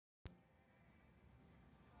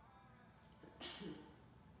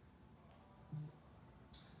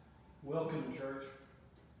Welcome, church.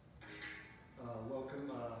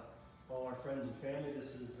 Welcome all our friends and family. This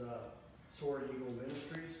is Soaring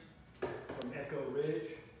Ministries from Echo Ridge,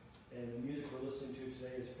 and the music we're listening to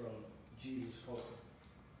today is from Jesus Culture.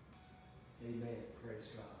 Amen.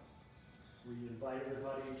 Praise God. We invite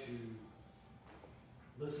everybody to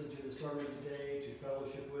listen to the sermon today, to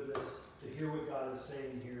fellowship with us, to hear what God is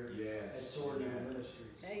saying here at Soaring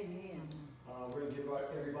Ministries. Amen. We're going to give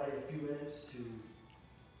everybody a few minutes to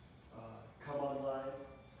come online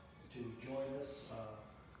to join us.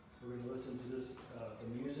 We're going to listen to this, the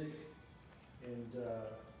music, and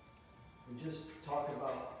just talk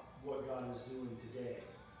about what God is doing today.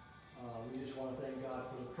 We just want to thank God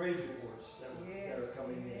for the praise reports that are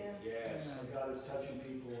coming in. Yes. God is touching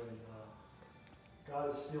people, and God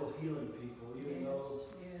is still healing people, even though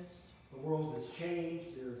the world has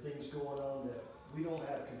changed. There are things going on that we don't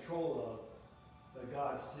have control of, but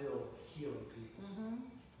God's still healing people.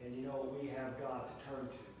 And you know, we have God to turn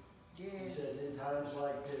to. He says, in times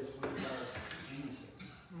like this, we have Jesus.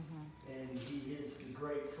 And He is the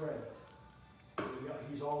great friend.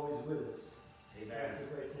 He's always with us. Amen. That's the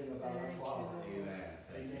great thing about our Father. Amen.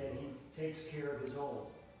 Amen. He takes care of His own.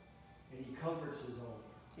 And He comforts His own.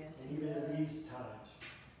 Yes, and even in these times,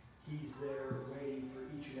 He's there waiting for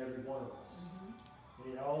each and every one of us.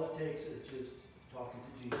 And all it takes is just talking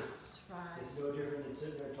to Jesus. That's right. It's no different than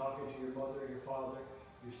sitting there talking to your mother, your father,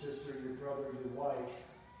 your sister, your brother, your wife.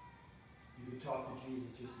 You can talk to Jesus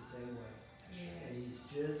just the same way. And He's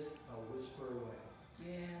just a whisper away.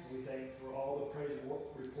 We thank for all the praise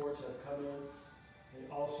reports that have come in. And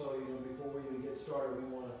also, you know, before we even get started,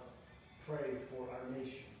 we want to pray for our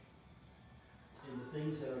nation and the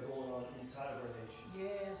things that are going on inside of our nation.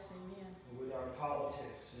 Amen. With our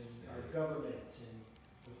politics and our government and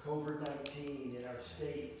with COVID-19 in our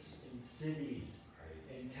states and cities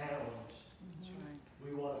and towns. That's right.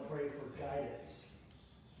 We want to pray for guidance.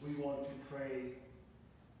 We want to pray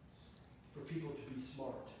for people to be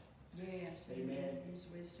smart. Amen. His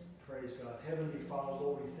wisdom. Praise God. Heavenly Father,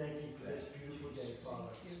 Lord, we thank You for this beautiful day, Father.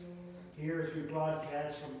 Thank you, Lord. Here as we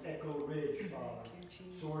broadcast from Echo Ridge, Father, Thank you,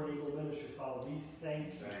 Jesus. Soaring Ministries, Father, we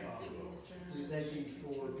thank You, Father. Jesus. We thank You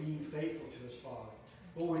for being faithful to us, Father.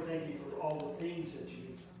 Lord, we thank You for all the things that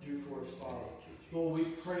You do for us, Father. Lord, we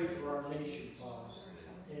pray for our nation, Father.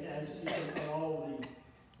 And as in all the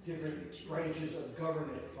different branches of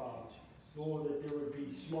government, Father, Lord, that there would be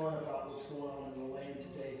smart about what's going on in the land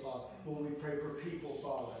today, Father. Lord, we pray for people,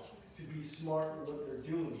 Father, to be smart in what they're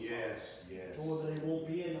doing. Yes. Lord, that they won't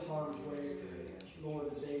be in harm's way.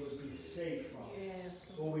 Lord, that they would be safe, Father.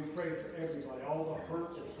 Lord, we pray for everybody, all the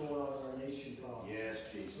hurt that's going on in our nation, Father. Yes,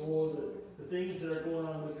 Jesus. Lord, the things that are going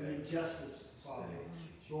on with the injustice, Father.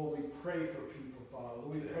 Lord, we pray for people, Father.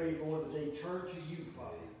 We pray, Lord, that they turn to You,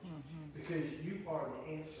 Father, because You are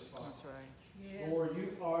the answer, Father. That's right. Lord,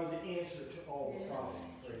 You are the answer to all the problems.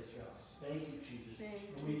 Praise God. Thank You, Jesus.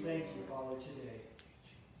 And we thank You, Father, today.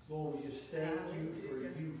 Lord, we just thank You for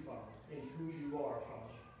You, Father, and who You are,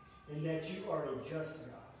 Father, and that You are a just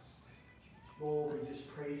God. Lord, we just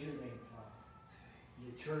praise Your name, Father.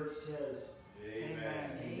 And the church says,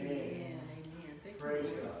 Amen. Thank praise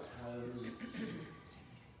you, Lord. God. Hallelujah.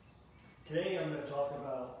 Today I'm going to talk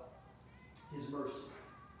about His mercy.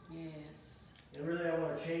 Yes. And really I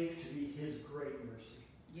want to change it to be His great mercy.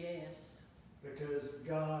 Yes. Because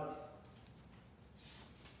God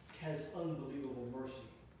has unbelievable mercy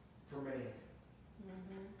for man.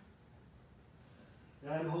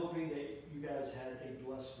 And I'm hoping that you guys had a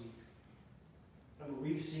blessed week. I mean,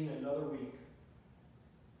 we've seen another week.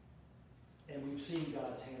 And we've seen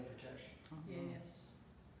God's hand of protection. Yes.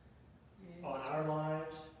 On our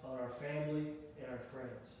lives, on our family, and our friends.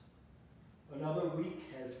 Another week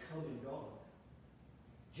has come and gone.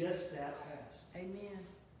 Just that fast. Amen.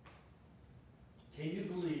 Can you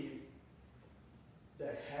believe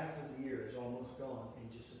that half of the year is almost gone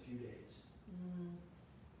in just a few days?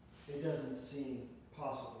 It doesn't seem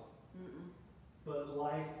possible. But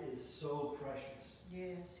life is so precious.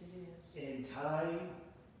 Yes, it is. And time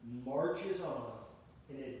marches on,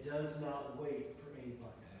 and it does not wait for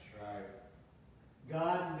anybody. That's right.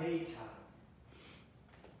 God made time.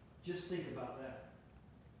 Just think about that.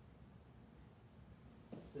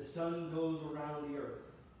 The sun goes around the earth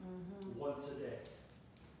once a day.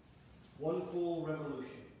 One full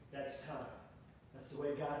revolution. That's time. That's the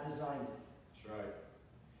way God designed it. That's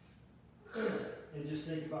right. And just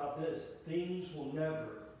think about this. Things will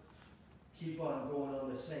never keep on going on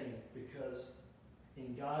the same, because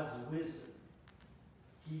in God's wisdom,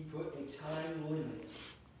 He put a time limit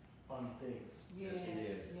on things. Yes, He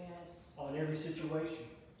did. Yes. On every situation.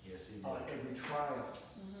 Yes, He did. On every trial.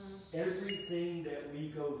 Everything that we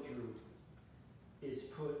go through is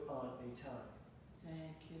put on a time.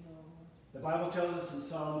 Thank you, Lord. The Bible tells us in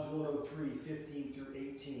Psalms 103, 15 through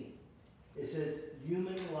 18, it says,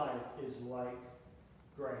 human life is like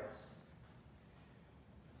grass.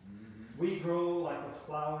 Mm-hmm. We grow like a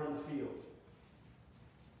flower in the field.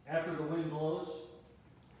 After the wind blows,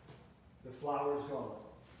 the flower is gone.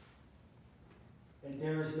 And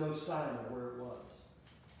there is no sign of where it was.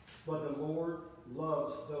 But the Lord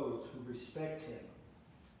loves those who respect him,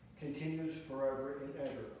 continues forever and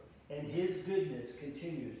ever. And his goodness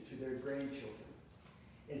continues to their grandchildren,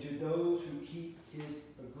 and to those who keep his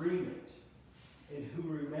agreement and who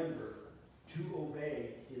remember to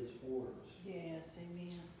obey his orders. Yes,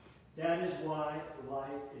 amen. That is why life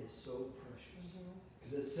is so precious.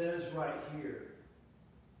 Because it says right here,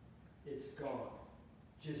 it's gone,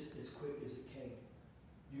 just as quick as it came.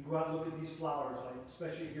 You go out and look at these flowers, like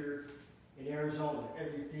especially here in Arizona,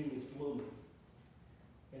 everything is blooming.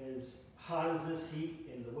 And as hot as this heat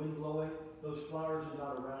and the wind blowing, those flowers are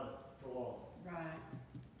not around for long. Right.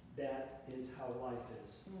 That is how life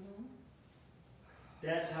is. Mm-hmm.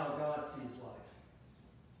 That's how God sees life.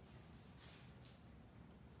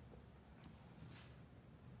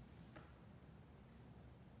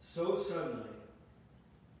 So suddenly,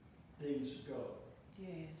 things go.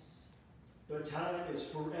 Yes. But time is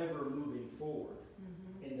forever moving forward,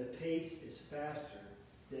 Mm-hmm. and the pace is faster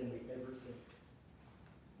than we ever think.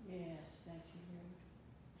 Yes, thank you, Lord.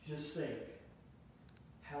 Just think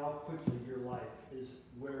how quickly your life is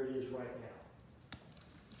where it is right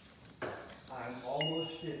now. I'm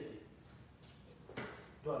almost 50,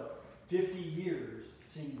 but 50 years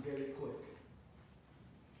seem very quick.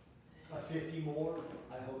 50 more,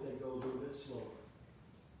 I hope they go a little bit slower.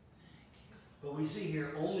 But we see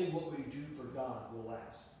here, only what we do for God will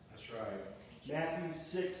last. That's right. Matthew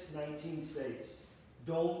 6:19 states,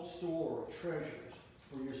 don't store treasures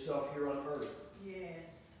for yourself here on earth,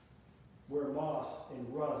 Yes. where moss and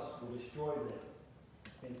rust will destroy them,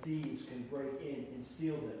 and thieves can break in and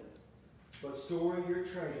steal them. But storing your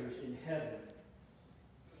treasures in heaven,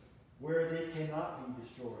 where they cannot be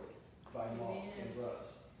destroyed by moth and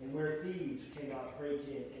rust, and where thieves cannot break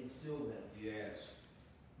in and steal them. Yes.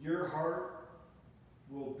 Your heart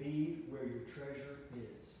will be where your treasure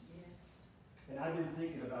is. Yes. And I've been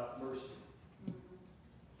thinking about mercy.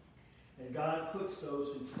 Mm-hmm. And God puts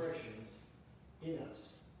those impressions in us.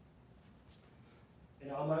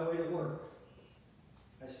 And on my way to work,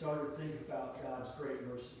 I started thinking about God's great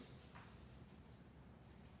mercy.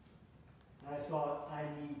 I thought, I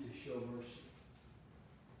need to show mercy.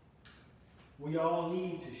 We all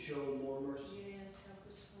need to show more mercy. Yes, help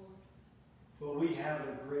us, Lord. But we have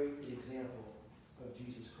a great example of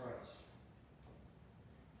Jesus Christ.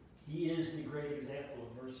 He is the great example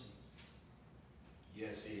of mercy.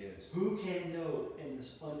 Yes, he is. Who can know and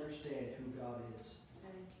understand who God is?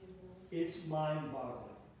 Thank you, Lord. It's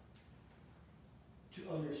mind-boggling to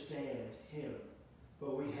understand him.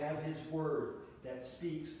 But we have his word that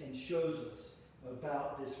speaks and shows us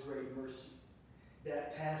about this great mercy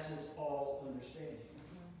that passes all understanding.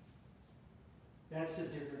 Mm-hmm. That's the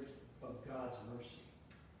difference of God's mercy.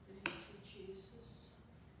 Thank you, Jesus.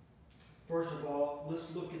 First of all, let's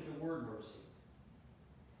look at the word mercy.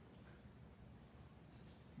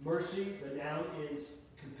 Mercy, the noun is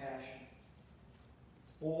compassion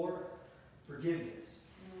or forgiveness.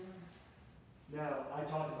 Now, I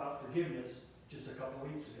talked about forgiveness just a couple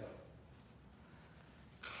weeks ago.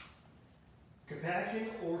 Compassion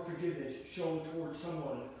or forgiveness shown towards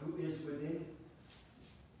someone who is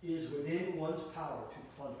within one's power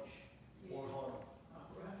to punish or harm. All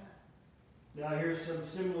right. Now, here's some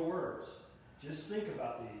similar words. Just think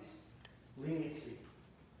about these. Leniency,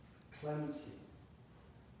 clemency,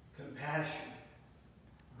 compassion,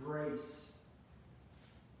 grace,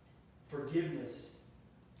 forgiveness.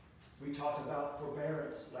 We talked about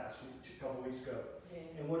forbearance last week, a couple weeks ago. Yeah.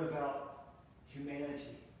 And what about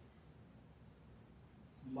humanity?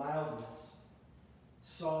 Mildness,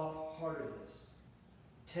 soft-heartedness,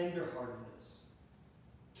 tender-heartedness,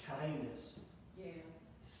 kindness, Yeah.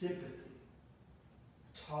 sympathy,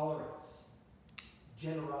 tolerance,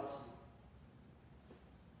 generosity.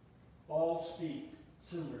 All speak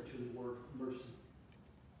similar to the word mercy.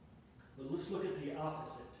 But let's look at the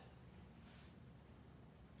opposite.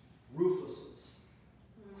 Ruthlessness,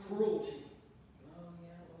 cruelty, Oh,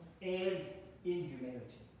 yeah, Lord. and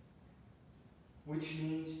inhumanity, which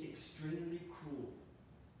means extremely cruel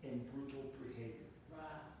and brutal behavior.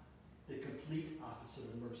 Right. The complete opposite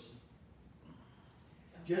of mercy.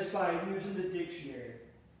 Just by using the dictionary,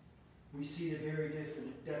 we see the very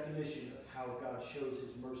different definition of how God shows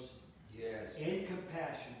his mercy. Yes. and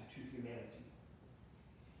compassion to humanity.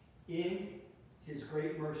 In his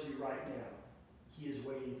great mercy right now, he is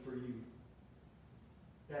waiting for you.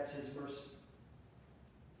 That's his mercy.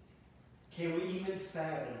 Can we even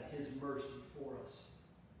fathom his mercy for us?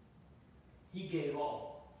 He gave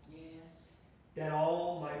all. Yes. That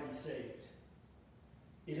all might be saved.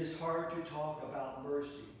 It is hard to talk about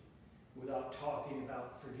mercy without talking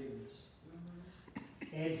about forgiveness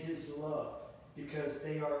and his love, because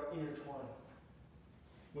they are intertwined.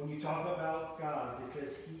 When you talk about God, because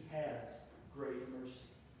he has great mercy.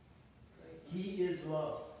 He is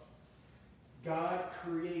love. God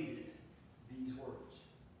created these words.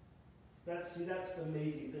 That's the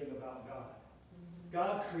amazing thing about God.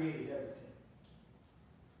 God created everything.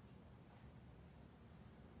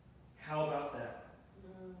 How about that?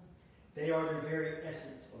 They are the very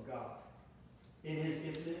essence of God. In his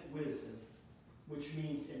infinite wisdom, which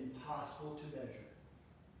means impossible to measure,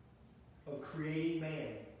 of creating man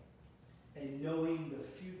and knowing the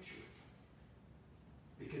future,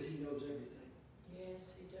 because he knows everything.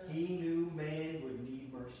 Yes, he does. He knew man would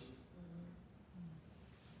need mercy.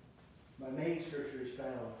 My main scripture is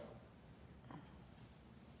found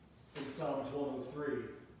in Psalms 103,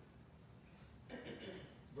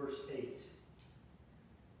 verse 8.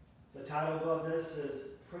 The title above this says,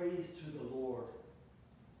 Praise to the Lord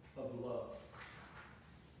of Love.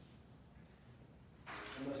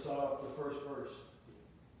 I'm going to start off the first verse.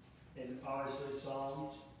 And obviously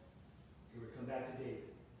Psalms, we would come back to David.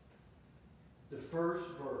 The first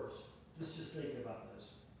verse, just think about this.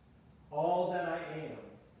 All that I am,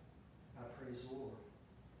 I praise the Lord.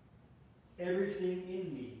 Everything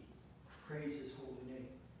in me, praise his holy name.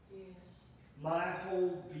 Yes. My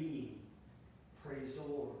whole being, praise the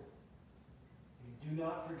Lord. And do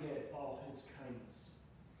not forget all his kindness.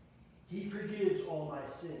 He forgives all my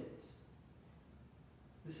sins.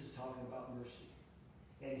 This is talking about mercy.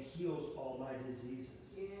 And heals all my diseases.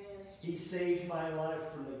 Yes. He saves my life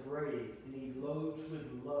from the grave, and he loads with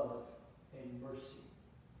love and mercy.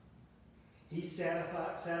 He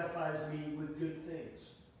satisfies me with good things.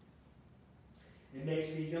 It makes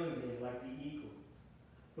me young again like the eagle.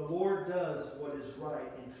 The Lord does what is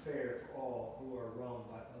right and fair for all who are wronged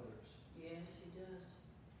by others. Yes, he does.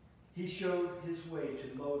 He showed his way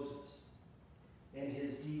to Moses and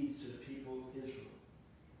his deeds to the people of Israel.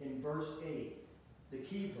 In verse 8, the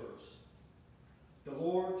key verse, the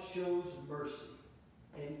Lord shows mercy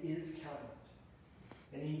and is kind,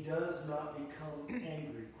 and he does not become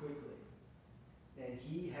angry quickly, and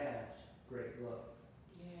he has great love.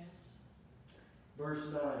 Yes. Verse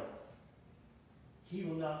 9, he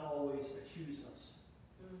will not always accuse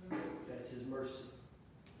us. That's his mercy.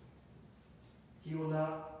 He will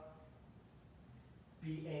not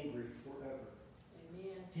be angry forever.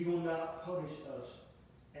 Amen. He will not punish us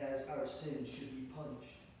as our sins should be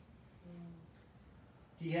punished.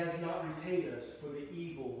 He has not repaid us for the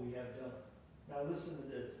evil we have done. Now listen to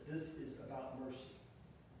this. This is about mercy.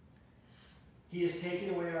 He has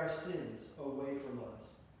taken away our sins away from us,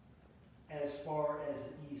 as far as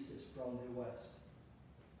the east is from the west.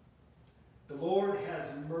 The Lord has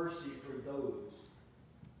mercy for those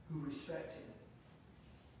who respect him,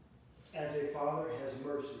 as a father has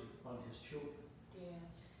mercy on his children. Yes.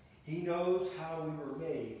 He knows how we were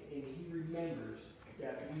made, and he remembers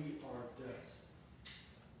that we are dust.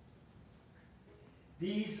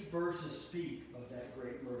 These verses speak of that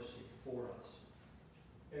great mercy for us.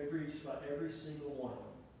 Just about every single one of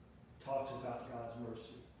them talks about God's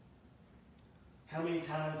mercy. How many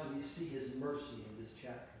times do we see his mercy in this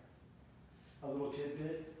chapter? A little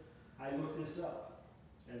tidbit. I looked this up.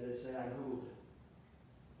 As I say, I Googled it.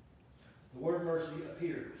 The word mercy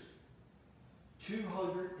appears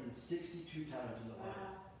 262 times in the Bible.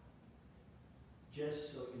 Wow.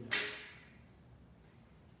 Just so you know.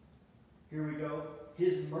 Here we go.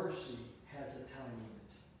 His mercy has a time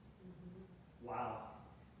limit. Wow.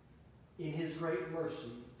 In his great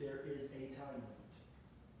mercy, there is a time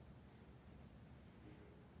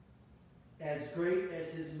limit. As great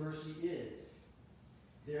as his mercy is,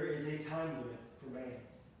 there is a time limit for man.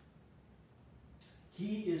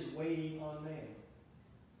 He is waiting on man.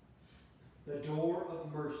 The door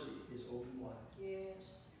of mercy is open wide.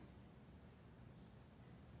 Yes.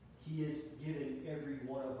 He is giving every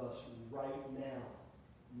one of us right now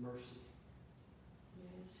mercy.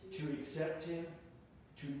 Yes, To accept him,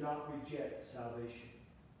 to not reject salvation.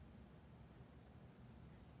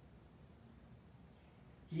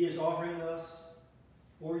 He is offering us,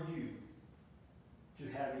 or you, to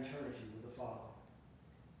have eternity with the Father.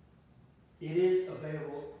 It is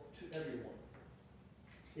available to everyone.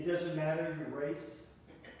 It doesn't matter your race.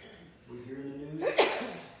 We hear in the news.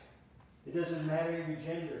 It doesn't matter your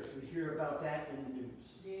gender. We hear about that in the news.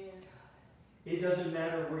 Yes. It doesn't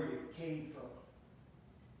matter where you came from.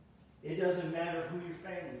 It doesn't matter who your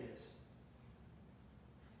family is.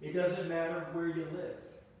 It doesn't matter where you live.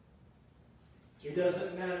 It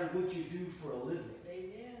doesn't matter what you do for a living.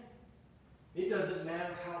 Amen. It doesn't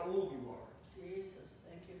matter how old you are. Jesus,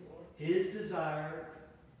 thank you, Lord. His desire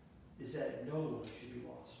is that no one should be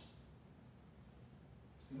lost.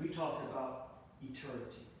 And we talk about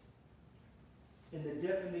eternity. And the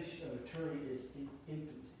definition of eternity is infinite,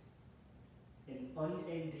 an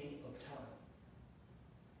unending of time.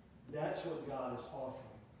 That's what God is offering.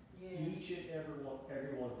 Yes. Each and every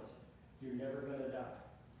one of us. You're never going to die.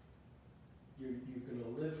 You're going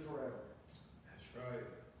to live forever. That's right.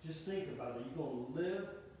 Just think about it. You're going to live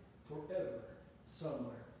forever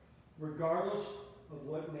somewhere, regardless of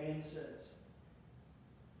what man says.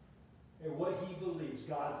 And what he believes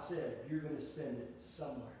God said, you're going to spend it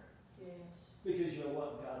somewhere. Yes. Because you know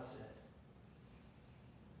what God said.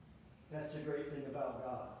 That's the great thing about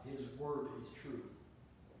God. His word is true.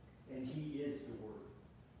 And he is the word.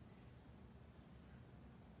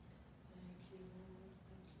 Thank you, Lord.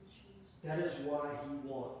 Thank you, Jesus. That is why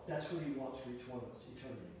that's what he wants for each one of us,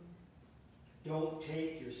 eternity. Don't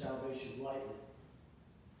take your salvation lightly.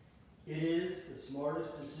 It is the smartest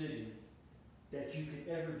decision that you could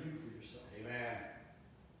ever do for yourself. Amen.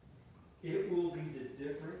 It will be the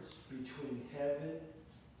difference between heaven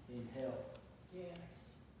and hell. Yes.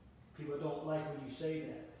 People don't like when you say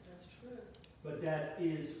that, That's true. but that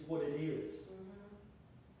is what it is.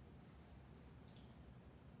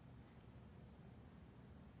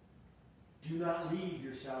 Do not leave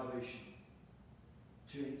your salvation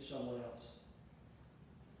to someone else.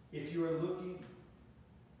 If you are looking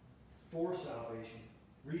for salvation,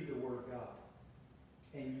 read the Word of God,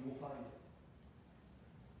 and you will find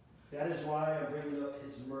it. That is why I'm bringing up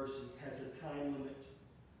His mercy has a time limit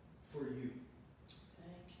for you.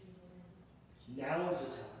 Thank you, Lord. Now is the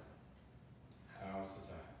time. Now's the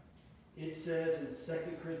time. It says in 2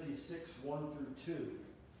 Corinthians 6, 1 through 2,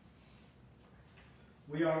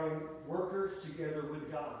 we are workers together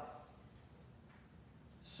with God.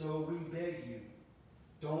 So we beg you,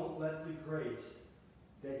 don't let the grace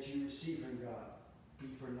that you receive from God be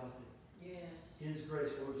for nothing. Yes. His grace,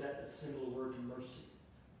 what was that? A similar word to mercy.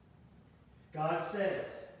 God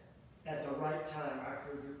says, at the right time I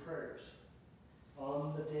heard your prayers.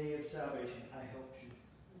 On the day of salvation I helped you.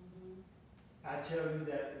 I tell you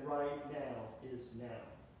that right now is now.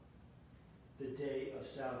 The day of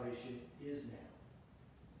salvation is now.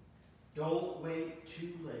 Don't wait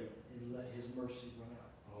too late and let His mercy run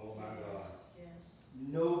out. Oh my God. Yes.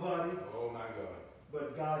 Nobody Oh my God.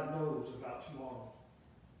 but God knows about tomorrow.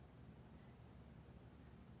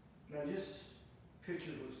 Now just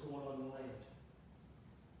picture what's going on in the land.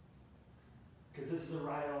 Because this is the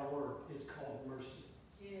right on word. It's called mercy.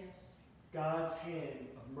 Yes. God's hand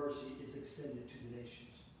of mercy is extended to the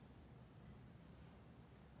nations.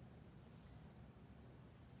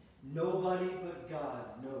 Nobody but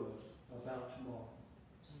God knows about tomorrow.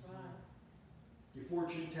 That's right. Your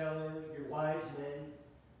fortune teller, your wise men,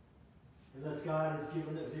 unless God has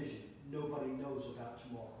given a vision, nobody knows about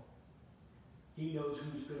tomorrow. He knows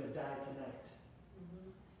who's going to die tonight.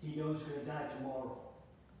 He knows who's going to die tomorrow.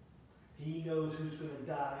 He knows who's going to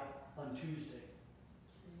die on Tuesday.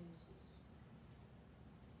 Jesus.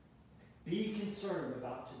 Be concerned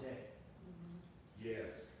about today. Yes.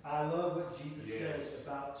 I love what Jesus Yes. says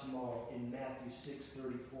about tomorrow in Matthew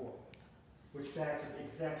 6:34, which backs up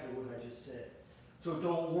exactly what I just said. So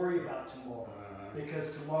don't worry about tomorrow,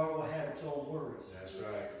 because tomorrow will have its own worries. That's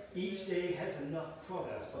right. Each day has enough trouble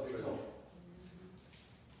That's of the its truth. own.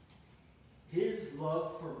 His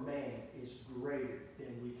love for man is greater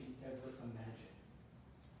than we can ever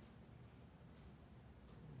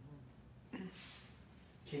imagine.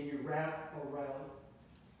 Can you wrap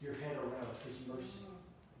your head around His mercy?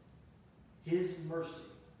 His mercy.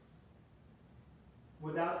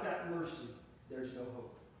 Without that mercy, there's no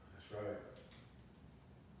hope. That's right.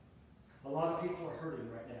 A lot of people are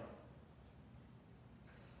hurting right now.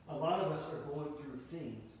 A lot of us are going through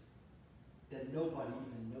things that nobody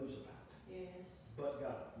even knows about. Yes. But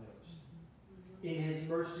God knows. In His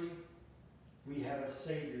mercy, we have a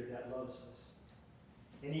Savior that loves us.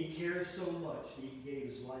 And He cares so much, He gave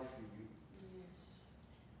His life for you. Yes.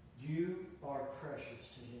 You are precious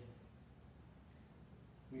to Him.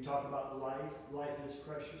 We talk about life. Life is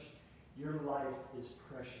precious. Your life is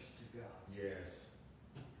precious to God. Yes.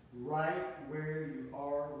 Right where you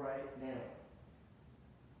are right now.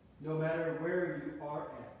 No matter where you are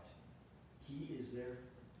at, He is there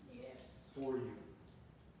Yes. for you.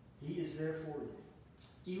 He is there for you.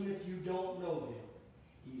 Even if you don't know him,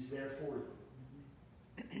 he's there for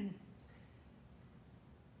you.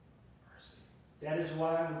 That is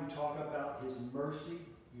why when we talk about his mercy,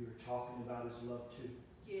 you're talking about his love too.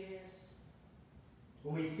 Yes.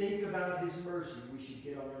 When we think about his mercy, we should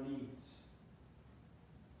get on our knees.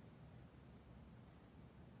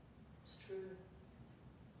 It's true.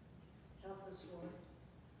 Help us, Lord.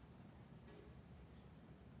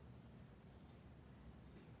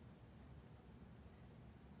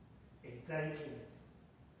 And thank him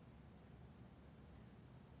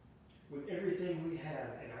with everything we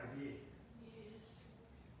have in our being. Yes.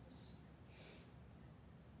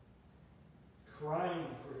 Crying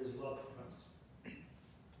for his love for us.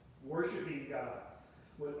 Worshiping God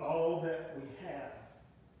with all that we have.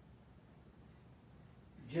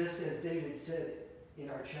 Just as David said in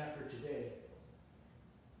our chapter today,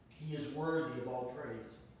 he is worthy of all praise.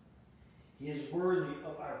 He is worthy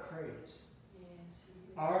of our praise. Yes,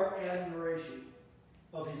 he is. Our admiration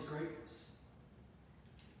of his greatness.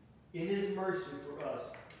 In his mercy for us,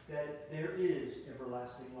 that there is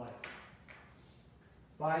everlasting life.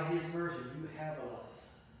 By his mercy, you have a life.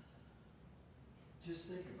 Just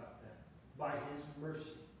think about that. By his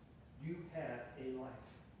mercy, you have a life.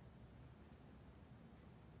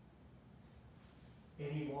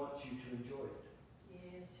 And he wants you to enjoy it.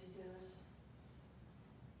 Yes, he does.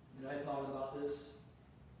 And I thought about this.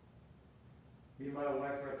 Me and my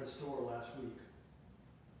wife were at the store last week.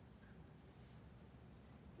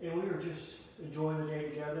 And we were just enjoying the day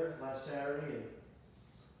together last Saturday. And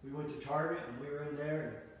we went to Target and we were in there.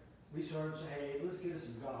 And we started saying, hey, let's get us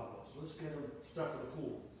some goggles. Let's get them stuff for the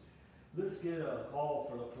pool. Let's get a ball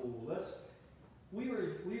for the pool. We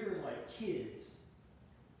were like kids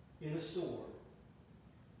in a store,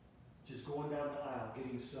 just going down the aisle,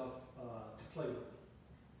 getting stuff to play with.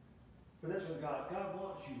 But that's what God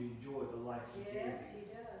wants you to enjoy the life He gave you. Yes, he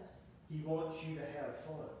does. He wants you to have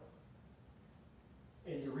fun.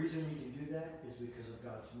 And the reason we can do that is because of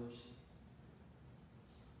God's mercy.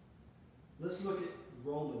 Let's look at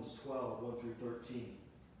Romans 12, 1 through 13.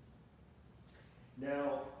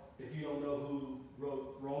 Now, if you don't know who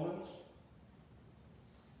wrote Romans,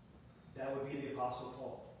 that would be the Apostle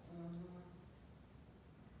Paul.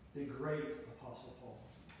 The great Apostle Paul.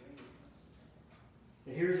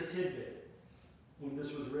 And here's a tidbit when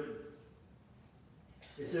this was written.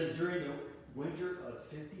 It says during the winter of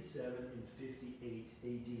 57 and 58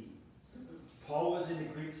 AD, Paul was in the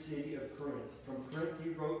Greek city of Corinth. From Corinth he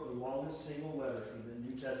wrote the longest single letter in the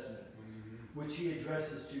New Testament, which he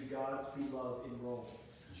addresses to God's beloved in Rome.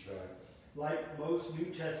 That's right. Like most New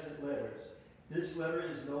Testament letters, this letter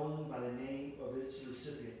is known by the name of its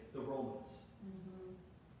recipient, the Romans.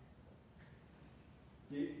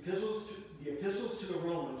 The epistles to the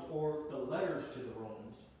Romans, or the letters to the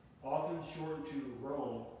Romans, often shortened to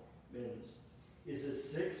Romans, is the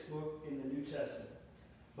sixth book in the New Testament.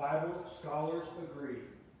 Bible scholars agree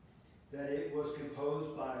that it was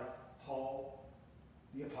composed by Paul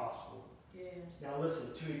the Apostle. Yes. Now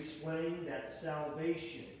listen, to explain that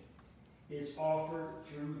salvation is offered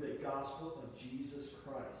through the gospel of Jesus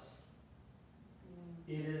Christ.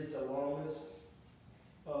 It is the longest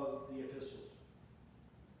of the epistles.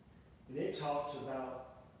 And it talks about,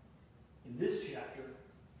 in this chapter,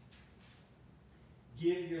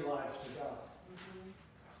 give your lives to God.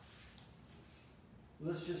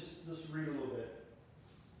 Let's read a little bit.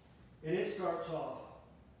 And it starts off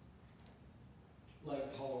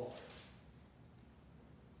like Paul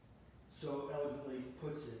so eloquently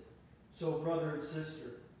puts it. So, brother and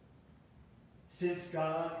sister, since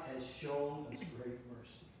God has shown us great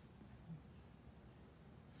mercy,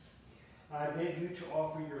 I beg you to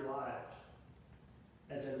offer your lives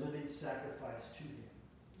as a living sacrifice to Him.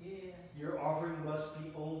 Yes. Your offering must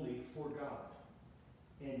be only for God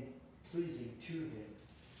and pleasing to Him,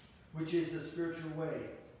 which is the spiritual way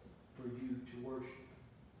for you to worship.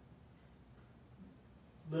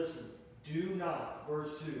 Listen, do not, verse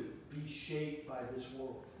 2, be shaped by this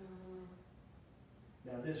world.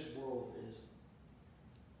 Now this world is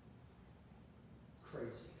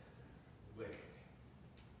crazy. Wicked.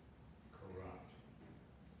 Corrupt.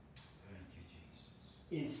 Thank you,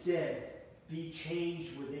 Jesus. Instead, be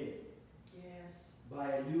changed within. Yes. By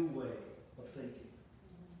a new way of thinking.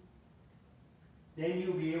 Then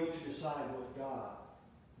you'll be able to decide what God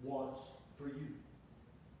wants for you.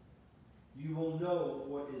 You will know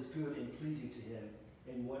what is good and pleasing to Him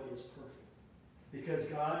and what is perfect. Because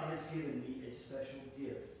God has given me a special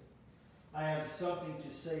gift. I have something to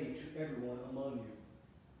say to everyone among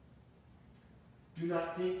you. Do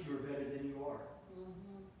not think you are better than you are.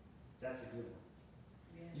 That's a good one.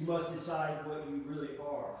 Yes. You must decide what you really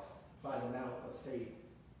are by the amount of faith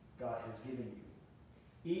God has given you.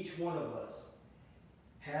 Each one of us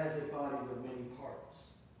has a body with many parts.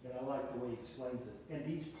 And I like the way he explains it. And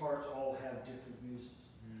these parts all have different uses.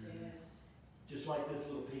 Yes. Just like this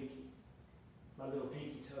little pinky. My little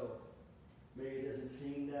pinky toe. Maybe it doesn't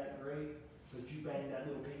seem that great, but you bang that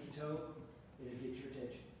little pinky toe, and it gets your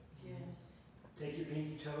attention. Yes. Take your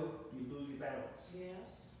pinky toe, you lose your balance.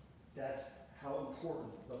 Yes. That's how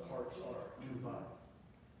important the parts are to the body.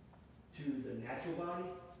 To the natural body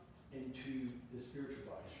and to the spiritual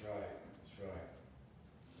body. That's right. That's right.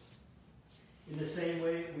 In the same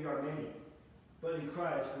way, we are many, but in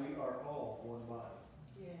Christ we are all one body.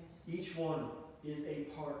 Yes. Each one is a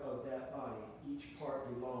part of that body. Each part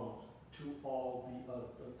belongs to all the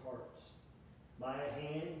other parts. My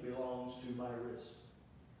hand belongs to my wrist.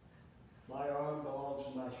 My arm belongs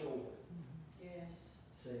to my shoulder. Yes.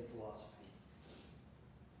 Same philosophy.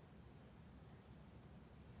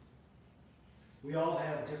 We all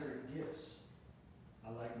have different gifts. I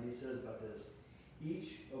like what he says about this.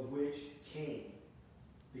 Each of which came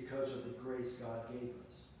because of the grace God gave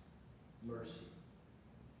us. Mercy.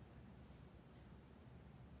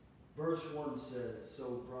 Verse 1 says,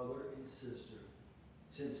 "So brother and sister,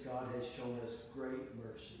 since God has shown us great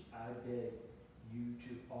mercy, I beg you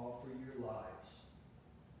to offer your lives."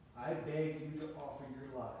 I beg you to offer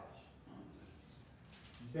your lives.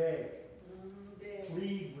 Beg, Beg.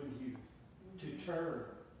 plead with you to turn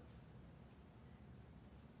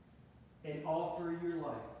and offer your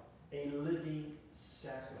life a living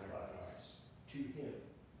sacrifice to Him.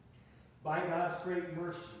 By God's great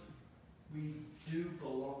mercy, we do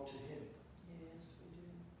belong to Him. Yes, we do.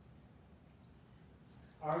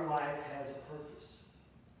 Our life has a purpose.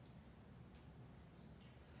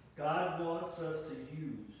 God wants us to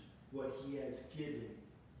use what He has given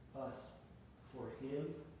us for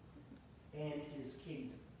Him and His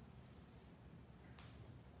kingdom.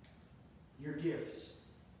 Your gifts.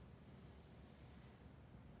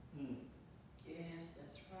 Yes,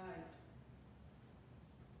 that's right.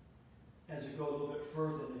 As we go a little bit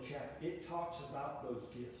further in the chapter, it talks about those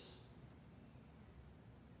gifts.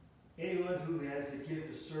 Anyone who has the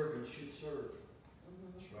gift of serving should serve.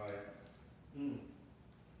 That's right.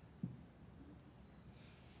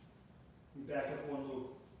 We back up one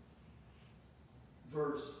little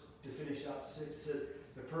verse to finish out 6. It says,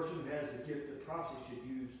 the person who has the gift of prophecy should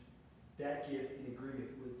use that gift in agreement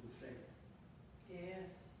with the faith.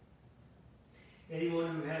 Yes.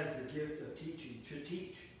 Anyone who has the gift of teaching should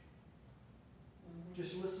teach.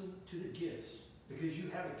 Just listen to the gifts, because you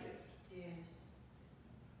have a gift. Yes.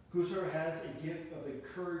 Whosoever has a gift of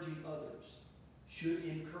encouraging others should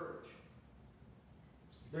encourage.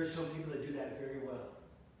 There's some people that do that very well.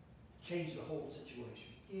 Change the whole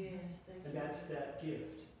situation. Yes, thank you. And that's that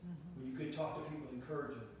gift. When you can talk to people,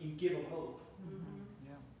 encourage them, and give them hope.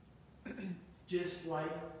 Just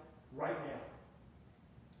like right now.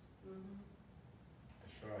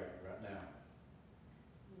 That's right. Right now.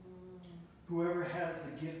 Whoever has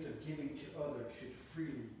the gift of giving to others should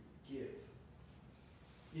freely give.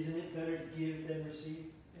 Isn't it better to give than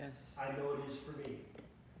receive? Yes. I know it is for me.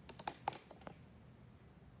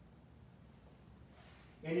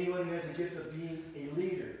 Anyone who has a gift of being a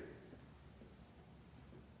leader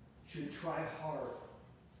should try hard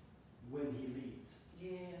when he leads.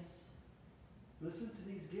 Yes. Listen to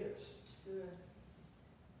these gifts. It's good.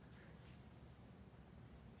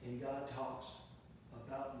 And God talks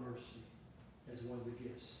about mercy as one of the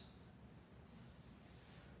gifts.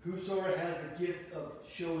 Whosoever has the gift of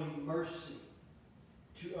showing mercy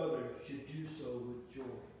to others should do so with joy.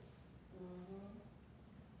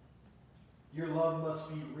 Your love must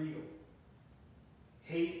be real.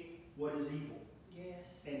 Hate what is evil.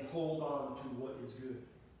 Yes. And hold on to what is good.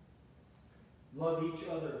 Love each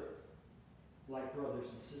other like brothers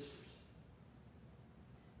and sisters.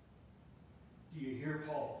 Do you hear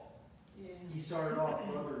Paul? Yes. He started off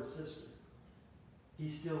brother and sister.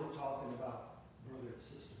 He's still talking about brother and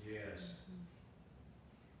sister. Yes.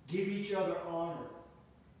 Give each other honor.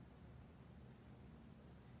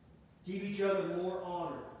 Give each other more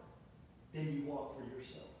honor than you want for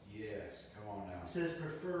yourself. Yes. Come on now. It says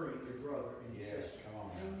preferring your brother and your Yes. sister. Come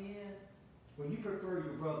on now. Amen. When you prefer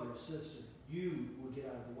your brother and sister, you will get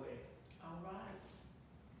out of the way. All right.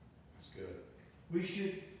 That's good. We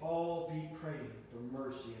should all be praying for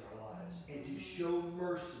mercy in our lives and to show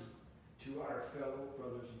mercy to our fellow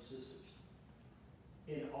brothers and sisters,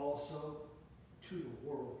 and also to the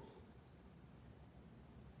world.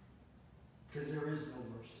 Because there is no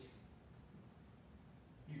mercy.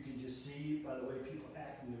 You can just see by the way people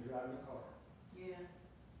act when they're driving a car, Yeah.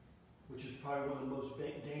 which is probably one of the most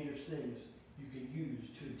dangerous things you can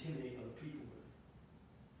use to intimidate other people with.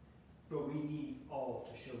 but we need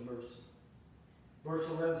all to show mercy. Verse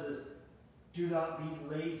 11 says, do not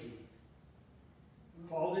be lazy.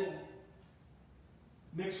 Paul didn't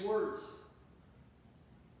mix words.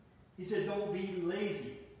 He said, don't be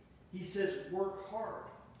lazy. He says, work hard.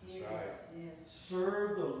 That's right. Yes.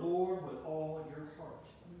 Serve the Lord with all your heart.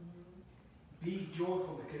 Mm-hmm. Be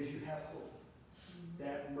joyful because you have hope. Mm-hmm.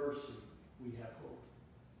 That mercy, we have hope.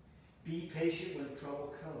 Be patient when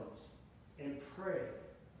trouble comes. And pray.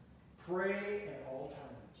 Pray at all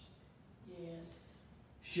times. Yes.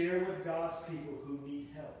 Share with God's people who need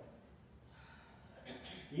help.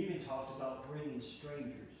 He even talks about bringing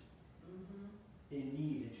strangers Mm-hmm. in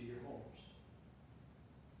need into your homes.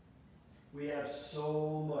 We have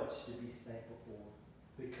so much to be thankful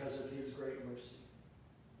for because of His great mercy.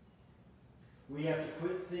 We have to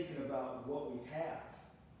quit thinking about what we have.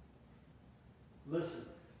 Listen,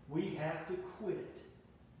 we have to quit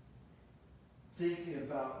thinking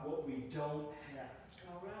about what we don't have.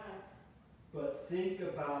 All right. But think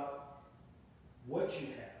about what you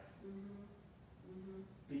have Mm-hmm. Mm-hmm.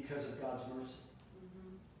 because of God's mercy.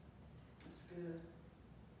 Mm-hmm. That's good.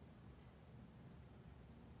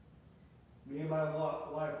 Me and my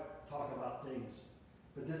wife talk about things,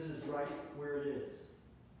 but this is right where it is.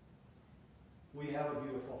 We have a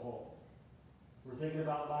beautiful home. We're thinking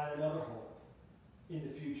about buying another home in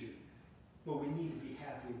the future, but we need to be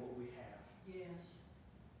happy with what we have. Yes.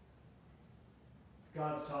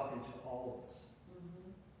 God's talking to all of us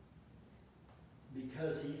Mm-hmm.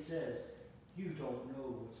 because He says, you don't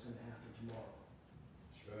know what's going to happen tomorrow.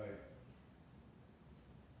 That's right.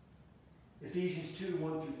 Ephesians 2,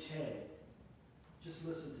 1 through 10. Just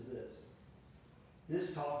listen to this.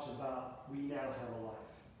 This talks about we now have a life.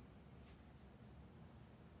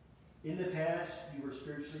 In the past, you were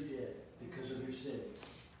spiritually dead because of your sins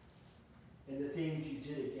and the things you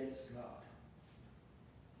did against God.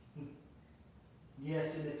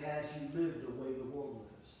 Yes, in the past, you lived the way the world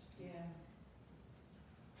lives. Yeah.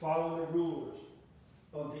 Following the rulers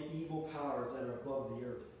of the evil powers that are above the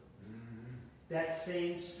earth. Mm-hmm. That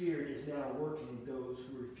same spirit is now working in those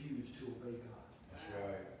who refuse to obey God. That's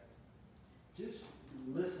right. Just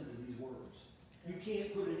listen to these words. You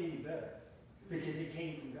can't put it any better because it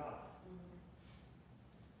came from God.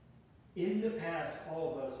 Mm-hmm. In the past,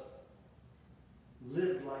 all of us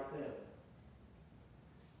lived like them,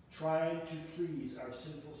 trying to please our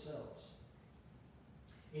sinful selves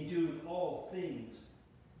and doing all things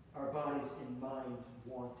our bodies and minds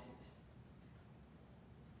wanted.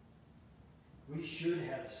 We should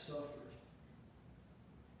have suffered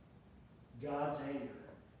God's anger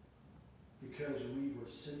because we were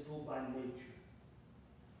sinful by nature.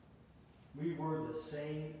 We were the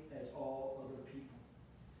same as all other people.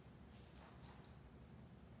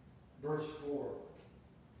 Verse 4,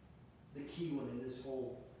 the key one in this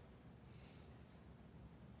whole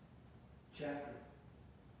chapter.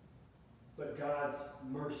 But God's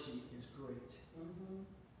mercy is great. Mm-hmm.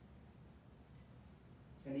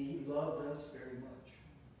 And He loved us very much.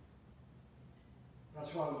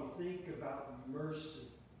 That's why when you think about mercy,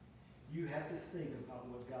 you have to think about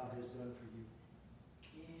what God has done for you.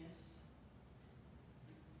 Yes.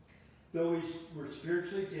 Though we were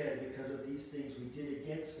spiritually dead because of these things we did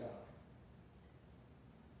against God,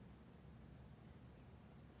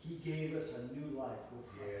 He gave us a new life with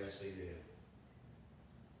Christ. Yes, He did.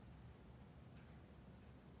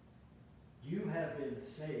 You have been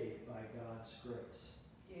saved by God's grace.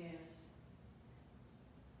 Yes.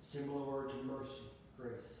 Similar word to mercy,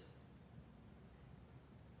 grace.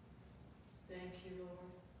 Thank you,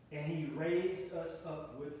 Lord. And He raised us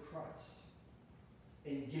up with Christ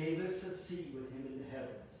and gave us a seat with Him in the heavens.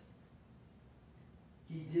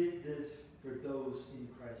 He did this for those in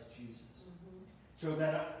Christ Jesus. Mm-hmm. So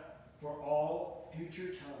that for all future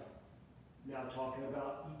time, now talking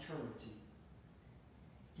about eternity,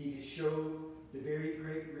 He showed the very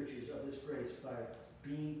great riches of His grace by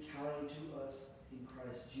being kind to us in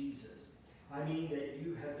Christ Jesus. I mean that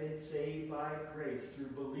you have been saved by grace through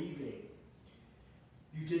believing.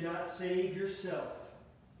 You did not save yourself.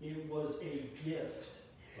 It was a gift.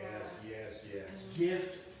 Yes, yes, yes.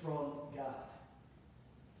 Gift from God.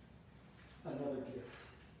 Another gift.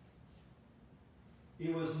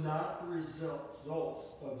 It was not the results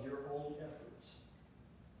of your own efforts.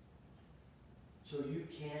 So you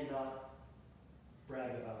cannot brag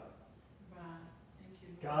about it. Right. Thank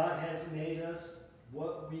you, Lord. God has made us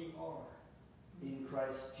what we are in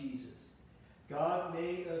Christ Jesus. God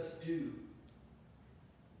made us do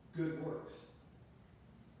good works,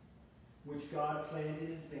 which God planned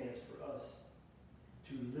in advance for us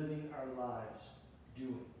to living our lives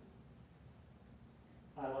doing.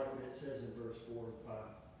 I like what it says in verse 4 and 5.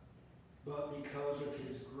 but because of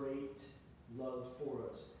his great love for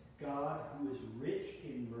us. God, who is rich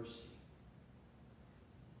in mercy,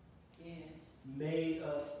 Yes. made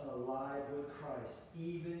us alive with Christ,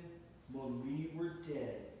 even when we were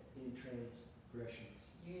dead in transgressions.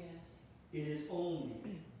 Yes. It is only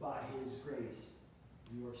by his grace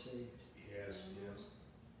you are saved. Yes, yes.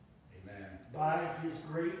 Amen. By his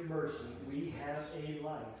great mercy, we have a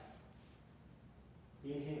life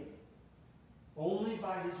in him. Only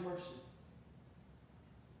by his mercy.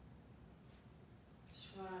 That's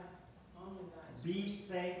right. Only by his Be mercy.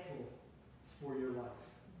 thankful for your life.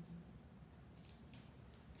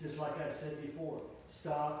 Just like I said before,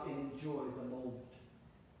 stop and enjoy the moment.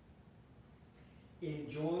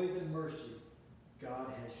 Enjoy the mercy God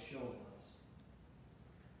has shown us.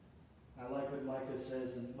 I like what Micah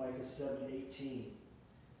says in Micah 7:18.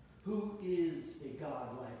 Who is a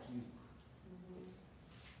God like you?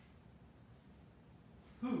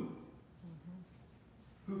 Who?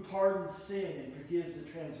 Who pardons sin and forgives the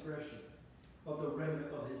transgression of the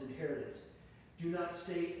remnant of his inheritance. Do not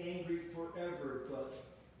stay angry forever, but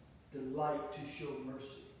delight to show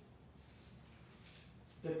mercy.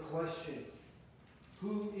 The question,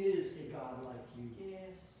 who is a God like you?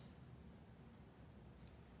 Yes.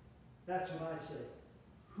 That's what I say.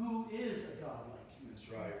 Who is a God like you? That's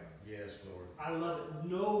right. Yes, Lord. I love it.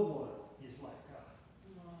 No one is like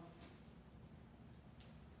God. No.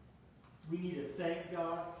 We need to thank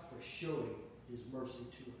God for showing his mercy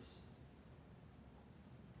to us.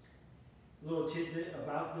 A little tidbit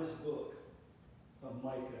about this book of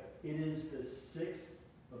Micah. It is the 6th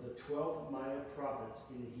of the 12 minor prophets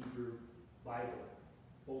in the Hebrew Bible,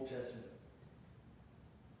 Old Testament.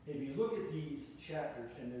 If you look at these chapters,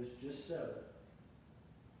 and there's just 7,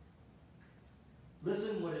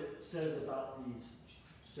 listen what it says about these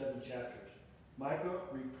 7 chapters. Micah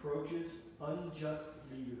reproaches unjust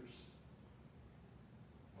leaders.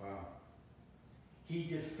 Wow. He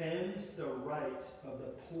defends the rights of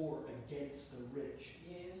the poor against the rich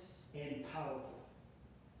Yes. and powerful.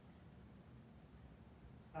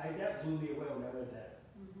 That blew me away when I read that.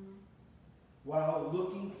 Mm-hmm. While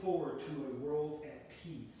looking forward to a world at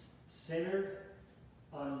peace, centered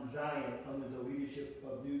on Zion under the leadership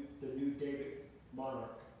of the new David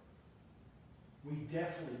monarch, we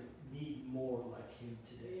definitely need more like him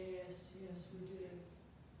today. Yes, yes, we do.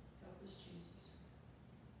 Help us, Jesus.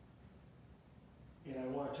 And I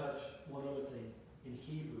want to touch one other thing. In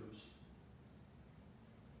Hebrews,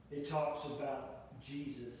 it talks about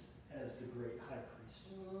Jesus as the great high priest.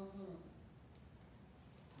 Mm-hmm.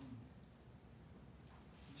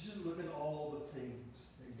 Just look at all the things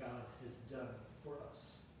that God has done for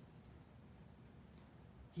us.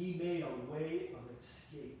 He made a way of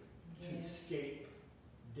escape to Yes. escape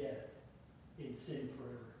death in sin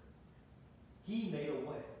forever. He made a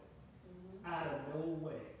way Mm-hmm. out of no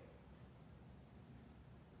way.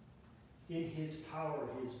 In his power,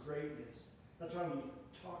 his greatness. That's why when you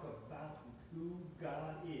talk about who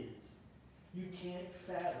God is, you can't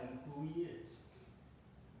fathom who he is.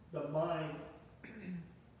 The mind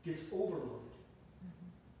gets overloaded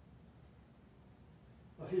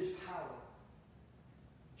of his power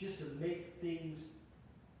just to make things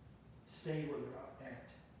stay where they're at.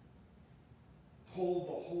 Hold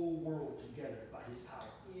the whole world together by his power.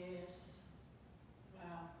 Yes.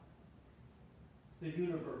 Wow. The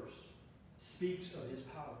universe speaks of his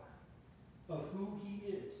power, of who he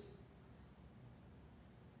is.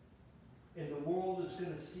 And the world is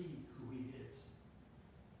going to see who he is.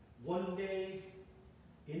 One day,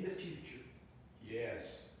 in the future,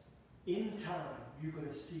 Yes. in time, you're going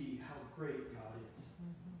to see how great God is.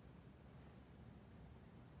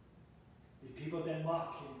 The people that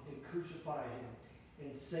mock him and crucify him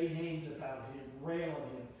and say names about him and rail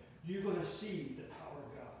on him, you're going to see the power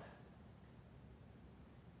of God.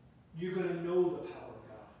 You're going to know the power of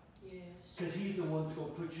God. Yes. Because he's the one that's going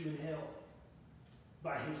to put you in hell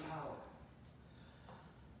by his power.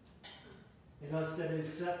 And us that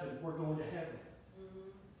accept him, we're going to heaven.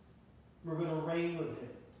 Mm-hmm. We're going to reign with him.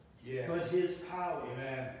 Yes. But his power,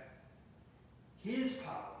 Amen. his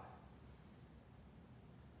power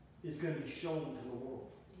is going to be shown to the world.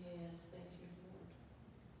 Yes, thank you,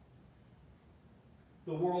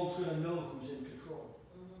 Lord. The world's going to know who's in control.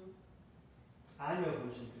 Mm-hmm. I know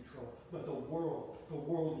who's in control. But the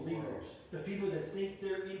world leaders, the people that think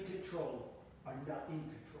they're in control are not in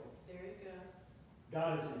control. There you go.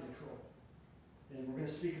 God is in control. And we're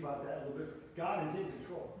going to speak about that a little bit. God is in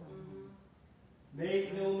control. Mm-hmm.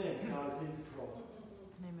 Make no amends, God is in control.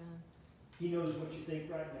 Amen. He knows what you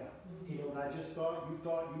think right now. He knows I just thought, you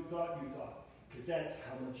thought. Because that's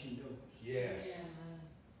how much he knows. Yes. Yes.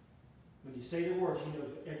 When you you say the words, he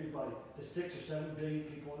knows everybody. The 6 or 7 billion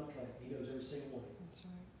people on the planet. He knows every single one. That's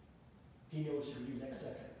right. He knows what you do next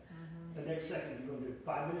second. The next second you're going to do.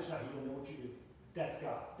 5 minutes now, he don't know what you do. That's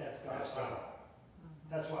God. That's God's power.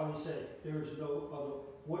 That's why we say there is no other.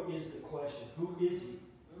 What is the question? Who is he?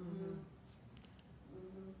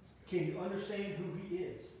 Can you understand who he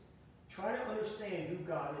is? Try to understand who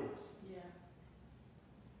God is. Yeah.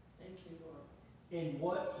 Thank you, Lord. And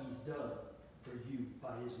what he's done for you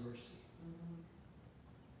by his mercy.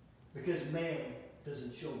 Because man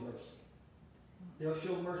doesn't show mercy. They'll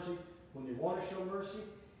show mercy when they want to show mercy,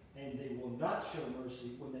 and they will not show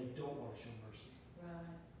mercy when they don't want to show mercy.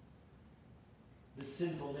 Right. The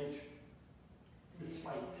sinful nature. The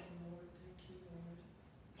spite. Lord. Thank you,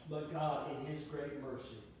 Lord. But God, in his great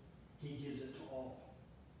mercy, he gives it to all.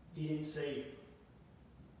 He didn't say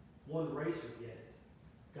one race would get it.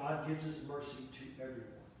 God gives his mercy to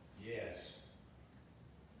everyone. Yes.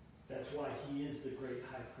 That's why he is the great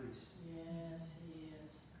high priest. Yes, he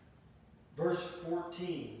is. Verse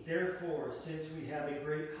 14, therefore, since we have a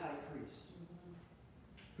great high priest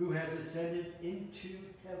who has ascended into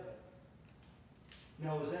heaven.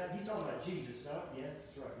 Now, is that, he's talking about Jesus, no? Yes,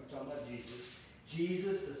 that's right. He's talking about Jesus.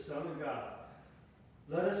 Jesus, the Son of God.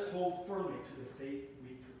 Let us hold firmly to the faith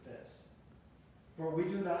we profess. For we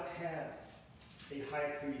do not have a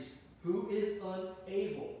high priest who is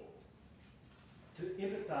unable to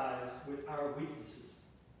empathize with our weaknesses.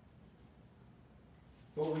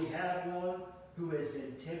 But we have one who has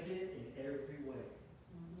been tempted in every way,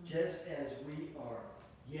 just as we are,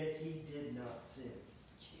 yet he did not sin.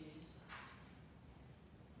 Jesus.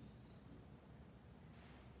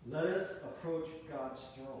 Let us approach God's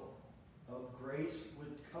throne of grace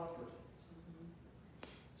with confidence,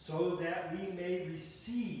 so that we may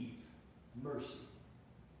receive mercy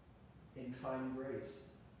and find grace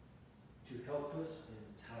to help us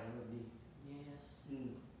in time of need. Yes.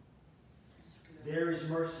 That's good. There is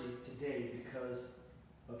mercy today because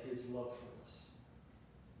of his love for us.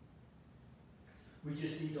 We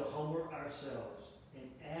just need to humble ourselves and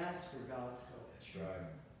ask for God's help. That's right.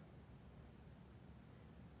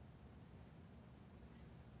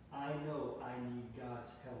 I know I need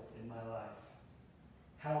God's help in my life.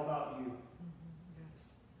 How about you? Yes.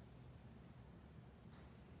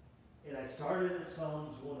 And I started at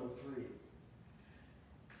Psalms 103.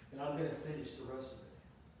 And I'm going to finish the rest of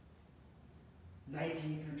it.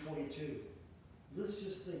 19 through 22. Let's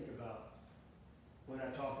just think about when I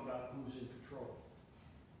talk about who's in control.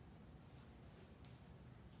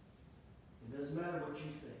 It doesn't matter what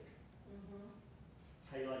you think.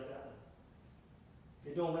 How you like that one?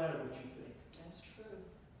 It don't matter what you think. That's true.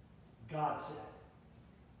 God said.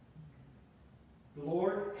 The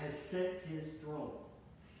Lord has set his throne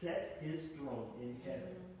in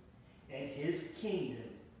heaven. And his kingdom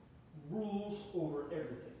rules over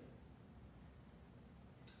everything.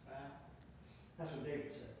 Wow. That's what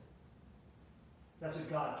David said. That's what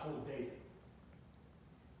God told David.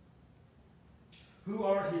 Who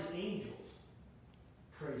are his angels?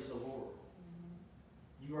 Praise the Lord.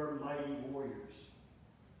 You are mighty warriors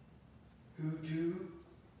who do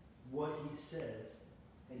what he says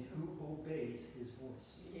and who obeys his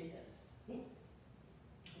voice. Yes. I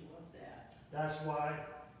love that. That's why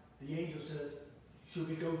the angel says, should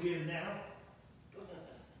we go get him now?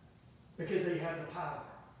 Because they have the power.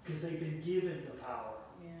 Because they've been given the power.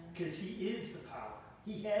 Yeah. Because he is the power.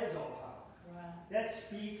 He has all power. Wow. That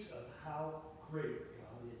speaks of how great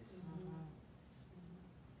God is.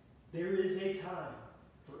 There is a time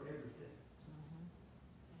for everything.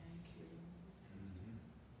 Thank you.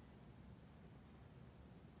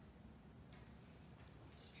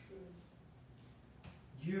 It's true.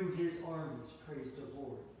 You, his armies, praise the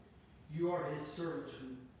Lord. You are his servants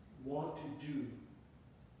who want to do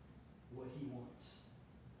what he wants.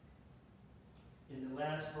 In the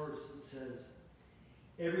last verse it says,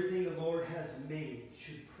 everything the Lord has made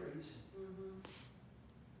should praise him.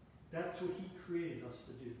 That's what he created us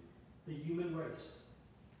to do. The human race.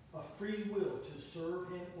 A free will to serve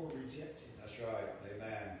him or reject him. That's right.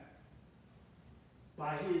 Amen.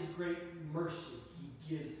 By his great mercy,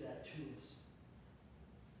 he gives that to us.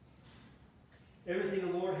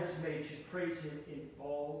 Everything the Lord has made should praise him in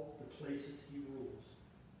all the places he rules,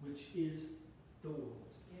 which is the world.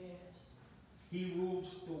 Yes. He rules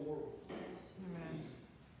the world. Yes. Amen.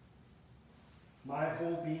 My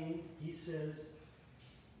whole being, he says,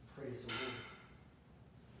 praise the Lord.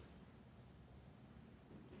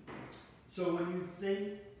 So when you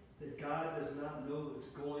think that God does not know what's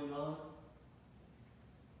going on,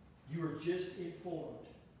 you are just informed.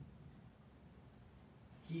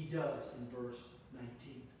 He does in verse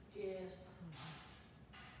 19. Yes.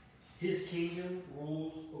 His kingdom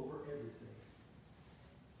rules over everything.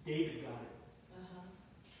 David got it. Uh-huh.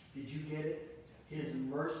 Did you get it? His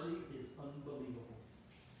mercy is unbelievable.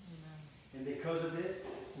 Amen. And because of it,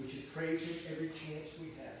 we should praise him every chance we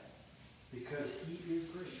have. Because he is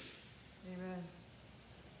great. Amen.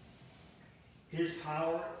 His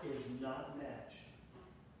power is not matched.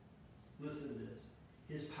 Listen to this.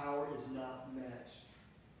 His power is not matched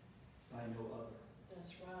by no other.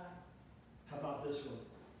 That's right. How about this one?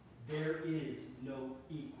 There is no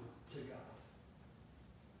equal to God.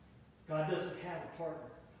 God doesn't have a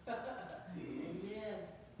partner. Amen.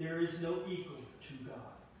 There is no equal to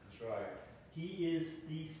God. That's right. He is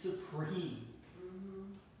the supreme,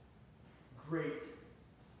 great,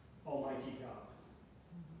 almighty God.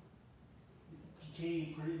 You can't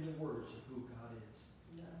even put it into words of who God is.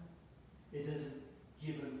 No. It doesn't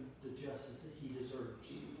give him the justice that he deserves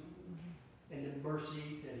and the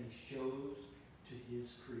mercy that he shows to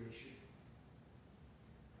his creation.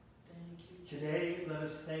 Thank you. Today, let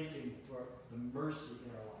us thank him for the mercy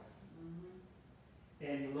in our life.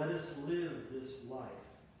 And let us live this life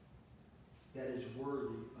that is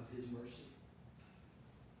worthy of his mercy.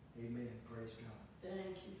 Amen. Praise God.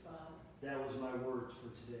 Thank you, Father. That was my words for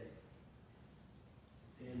today.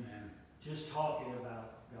 And Amen. just talking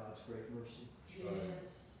about God's great mercy.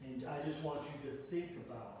 Yes. And I just want you to think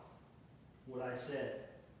about what I said.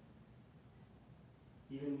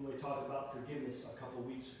 Even when we talked about forgiveness a couple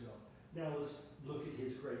weeks ago. Now let's look at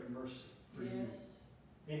his great mercy for you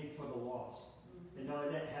and for the lost. And not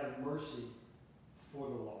only that, have mercy for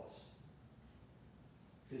the lost.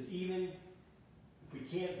 Because even if we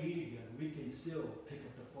can't be together, we can still pick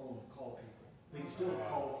up the phone and call people. We can still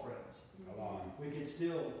call friends. Come on. We can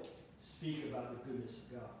still speak about the goodness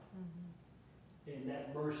of God. And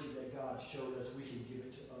that mercy that God showed us, we can give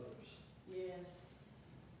it to others. Yes.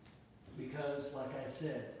 Because, like I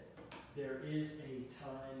said, there is a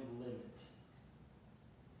time limit.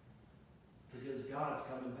 Because God's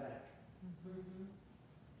coming back.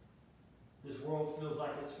 This world feels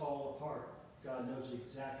like it's falling apart. God knows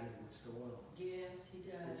exactly what's going on. Yes, he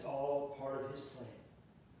does. It's all part of his plan.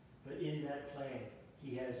 But in that plan,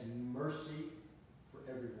 he has mercy for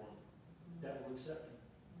everyone that will accept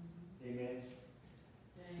him. Amen.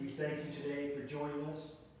 We thank you today for joining us.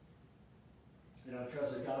 And I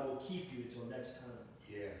trust that God will keep you until next time.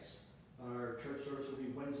 Yes. Our church service will be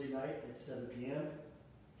Wednesday night at 7 p.m.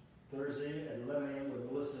 Thursday at 11 a.m.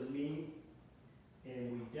 with Melissa and me.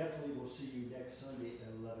 And we definitely will see you next Sunday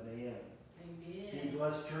at 11 a.m. Amen. Be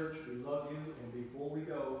blessed, church. We love you. And before we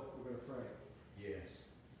go, we're going to pray. Yes.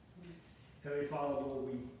 Heavenly Father,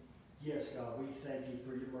 Lord, yes, God, we thank you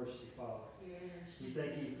for your mercy, Father. Yes. We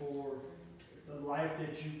thank you for the life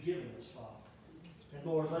that you've given us, Father. And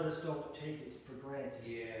Lord, let us don't take it for granted.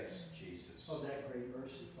 Yes, Jesus. Of that great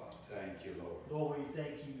mercy, Father. Thank you, Lord. Lord, we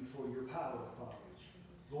thank you for your power, Father.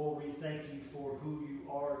 Lord, we thank you for who you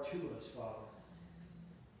are to us, Father.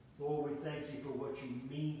 Lord, we thank you for what you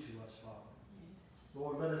mean to us, Father.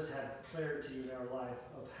 Lord, let us have clarity in our life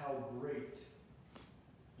of how great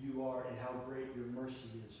you are and how great your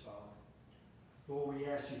mercy is, Father. Lord, we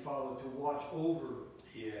ask you, Father, to watch over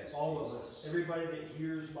all of us, everybody that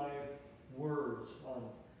hears my words on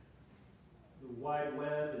the wide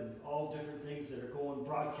web and all different things that are going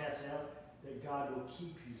broadcast out, that God will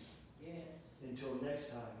keep you until next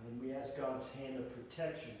time. And we ask God's hand of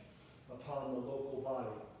protection upon the local body.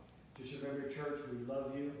 Just remember, church, we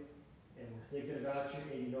love you and we're thinking about you,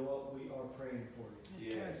 and you know what? We are praying for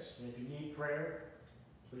you. Yes. And if you need prayer,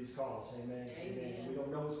 please call us. Amen. Amen. We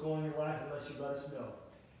don't know what's going on in your life unless you let us know.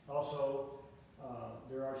 Also,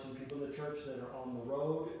 there are some people in the church that are on the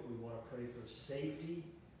road. We want to pray for safety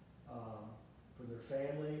for their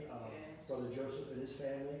family, Brother Joseph and his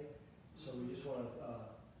family. So we just want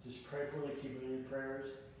to just pray for them, keep them in your prayers.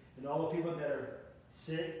 And all the people that are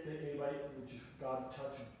sick, that anybody, just God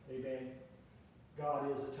touch them. Amen.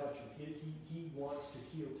 God is a toucher. He wants to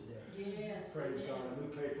heal today. Yes. Praise God. And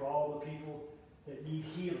we pray for all the people that need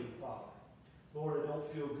healing, Father. Lord, that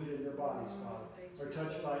don't feel good in their bodies, Father. Or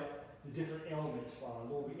touched by the different ailments, Father.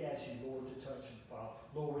 Lord, we ask you, Lord, to touch them, Father.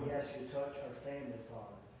 Lord, we ask you to touch our family,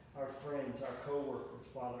 Father. Our friends, our co-workers,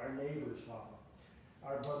 Father. Our neighbors, Father.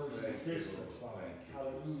 Our brothers and sisters, Father.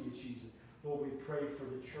 Hallelujah, Jesus. Lord, we pray for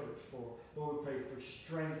the church, Lord, we pray for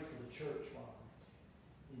strength for the church, Father.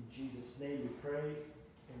 In Jesus' name we pray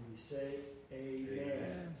and we say, Amen.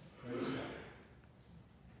 Amen. Praise God.